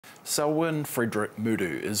Selwyn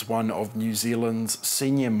Muru is one of New Zealand's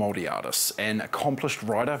senior Māori artists, an accomplished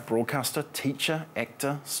writer, broadcaster, teacher,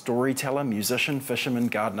 actor, storyteller, musician, fisherman,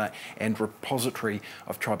 gardener and repository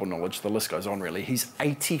of tribal knowledge. The list goes on really. He's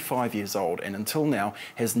 85 years old and until now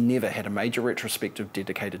has never had a major retrospective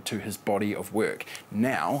dedicated to his body of work.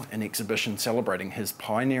 Now, an exhibition celebrating his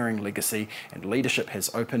pioneering legacy and leadership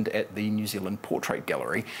has opened at the New Zealand Portrait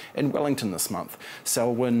Gallery in Wellington this month.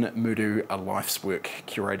 Selwyn Muru, a life's work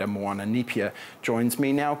curator, Moana Nipia, joins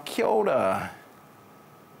me now. Kia ora.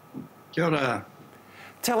 Kia ora.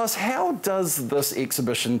 Tell us, how does this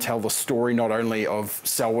exhibition tell the story not only of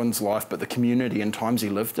Selwyn's life but the community and times he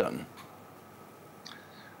lived in?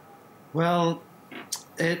 Well,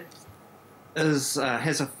 it has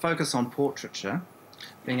a focus on portraiture,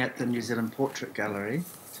 being at the New Zealand Portrait Gallery,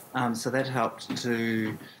 so that helped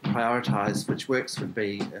to prioritise which works would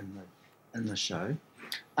be in the show.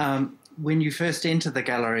 When you first enter the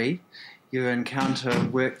gallery, you encounter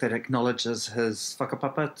work that acknowledges his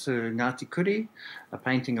whakapapa to Ngāti Kuri, a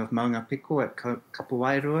painting of Maunga Piko at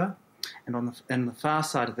Kapuwairua. And on the far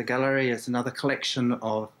side of the gallery is another collection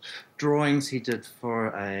of drawings he did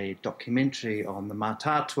for a documentary on the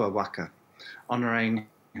Mātātua waka, honouring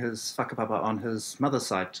his whakapapa on his mother's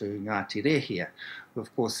side to Ngāti Rehia, who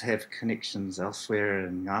of course have connections elsewhere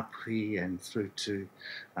in Ngāpuhi and through to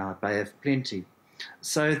Bay of Plenty.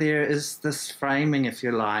 So there is this framing, if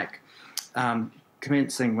you like,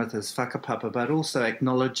 commencing with his whakapapa, but also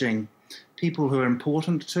acknowledging people who are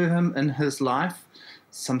important to him in his life.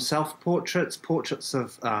 Some self-portraits, portraits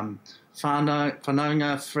of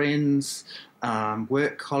whanaunga, friends,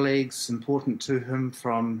 work colleagues important to him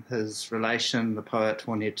from his relation, the poet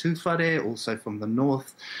Hone Tūwhare, also from the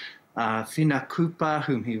north. Whina Kupa,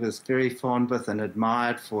 whom he was very fond with and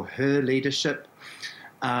admired for her leadership.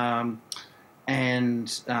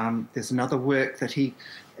 And there's another work that he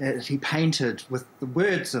painted with the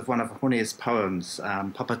words of one of Hone's poems,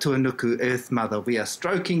 Papatuanuku, Earth Mother, we are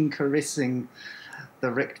stroking, caressing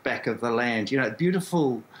the wrecked back of the land. You know,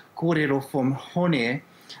 beautiful kōrero from Hone,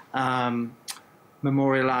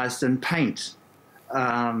 memorialised in paint.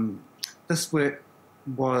 This work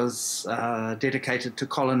was dedicated to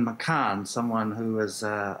Colin McCann, someone who was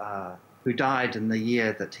who died in the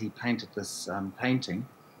year that he painted this painting,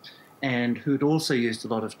 and who'd also used a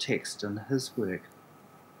lot of text in his work.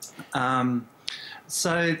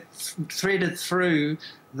 So threaded through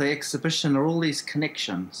the exhibition are all these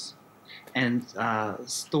connections and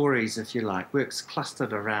stories, if you like, works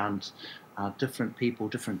clustered around different people,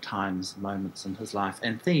 different times, moments in his life,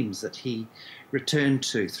 and themes that he returned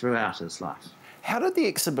to throughout his life. How did the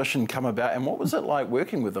exhibition come about and what was it like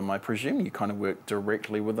working with them? I presume you kind of worked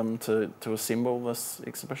directly with them to assemble this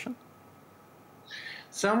exhibition?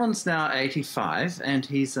 Selwyn's now 85 and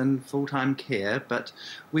he's in full-time care, but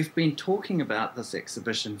we've been talking about this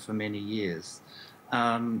exhibition for many years.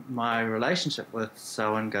 My relationship with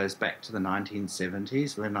Selwyn goes back to the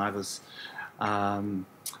 1970s when I was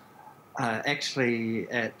actually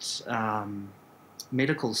at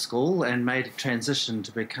medical school and made a transition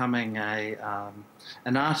to becoming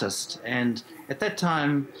an artist. And at that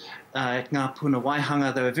time, at Ngā Puna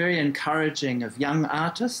Waihanga, they were very encouraging of young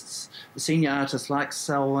artists, senior artists like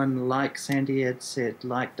Selwyn, like Sandy Edsett,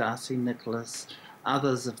 like Darcy Nicholas,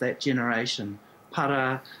 others of that generation,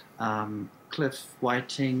 Para, Cliff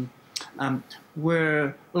Whiting, a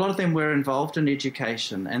lot of them were involved in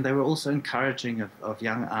education and they were also encouraging of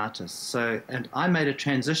young artists. So, and I made a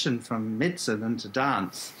transition from medicine into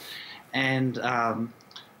dance and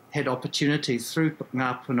had opportunities through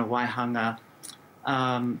Ngā Puna Waihanga.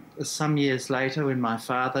 Some years later, when my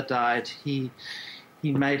father died, he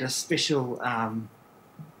made a special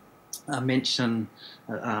mention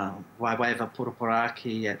by way of a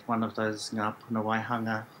poroporaki at one of those Ngā Puna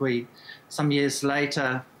Waihanga hui. Some years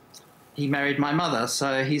later, he married my mother,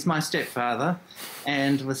 so he's my stepfather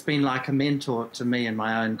and has been like a mentor to me in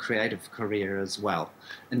my own creative career as well,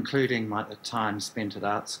 including my time spent at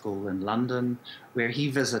art school in London, where he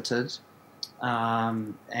visited.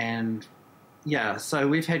 And yeah, so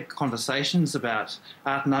we've had conversations about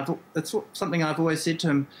art, and it's something I've always said to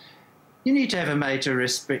him, you need to have a major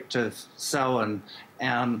respect of Selwyn.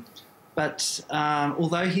 But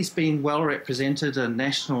although he's been well represented in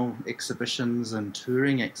national exhibitions and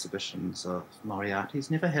touring exhibitions of Māori art,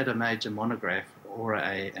 he's never had a major monograph or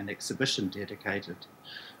an exhibition dedicated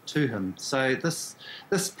to him. So this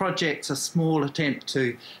project's a small attempt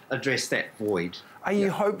to address that void. Are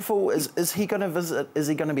you hopeful? Is he going to visit? Is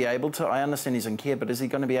he going to be able to? I understand he's in care, but is he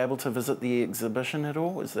going to be able to visit the exhibition at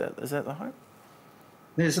all? Is that the hope?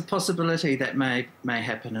 There's a possibility that may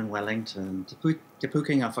happen in Wellington. Te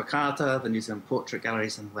Pukenga Whakaata, the New Zealand Portrait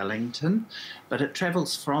Galleries in Wellington, but it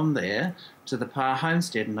travels from there to the Pa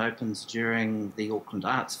Homestead and opens during the Auckland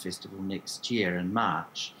Arts Festival next year in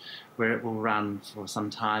March, where it will run for some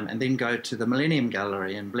time and then go to the Millennium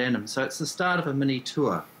Gallery in Blenheim. So it's the start of a mini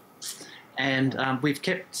tour. And we've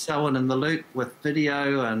kept Selwyn in the loop with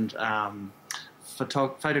video and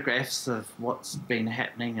photographs of what's been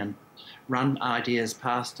happening and run ideas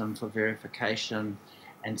past him for verification.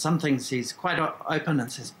 And some things he's quite open and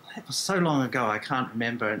says, that was so long ago, I can't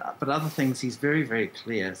remember. But other things he's very, very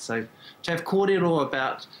clear. So to have kōrero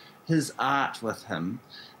about his art with him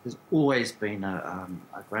has always been a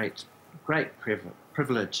great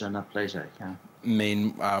privilege and a pleasure. Yeah.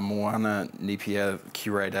 Moana Nipia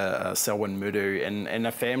curator Selwyn Muru and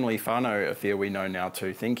a family whānau affair we know now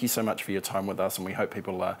too. Thank you so much for your time with us, and we hope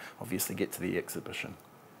people obviously get to the exhibition.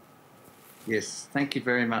 Yes, thank you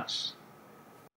very much.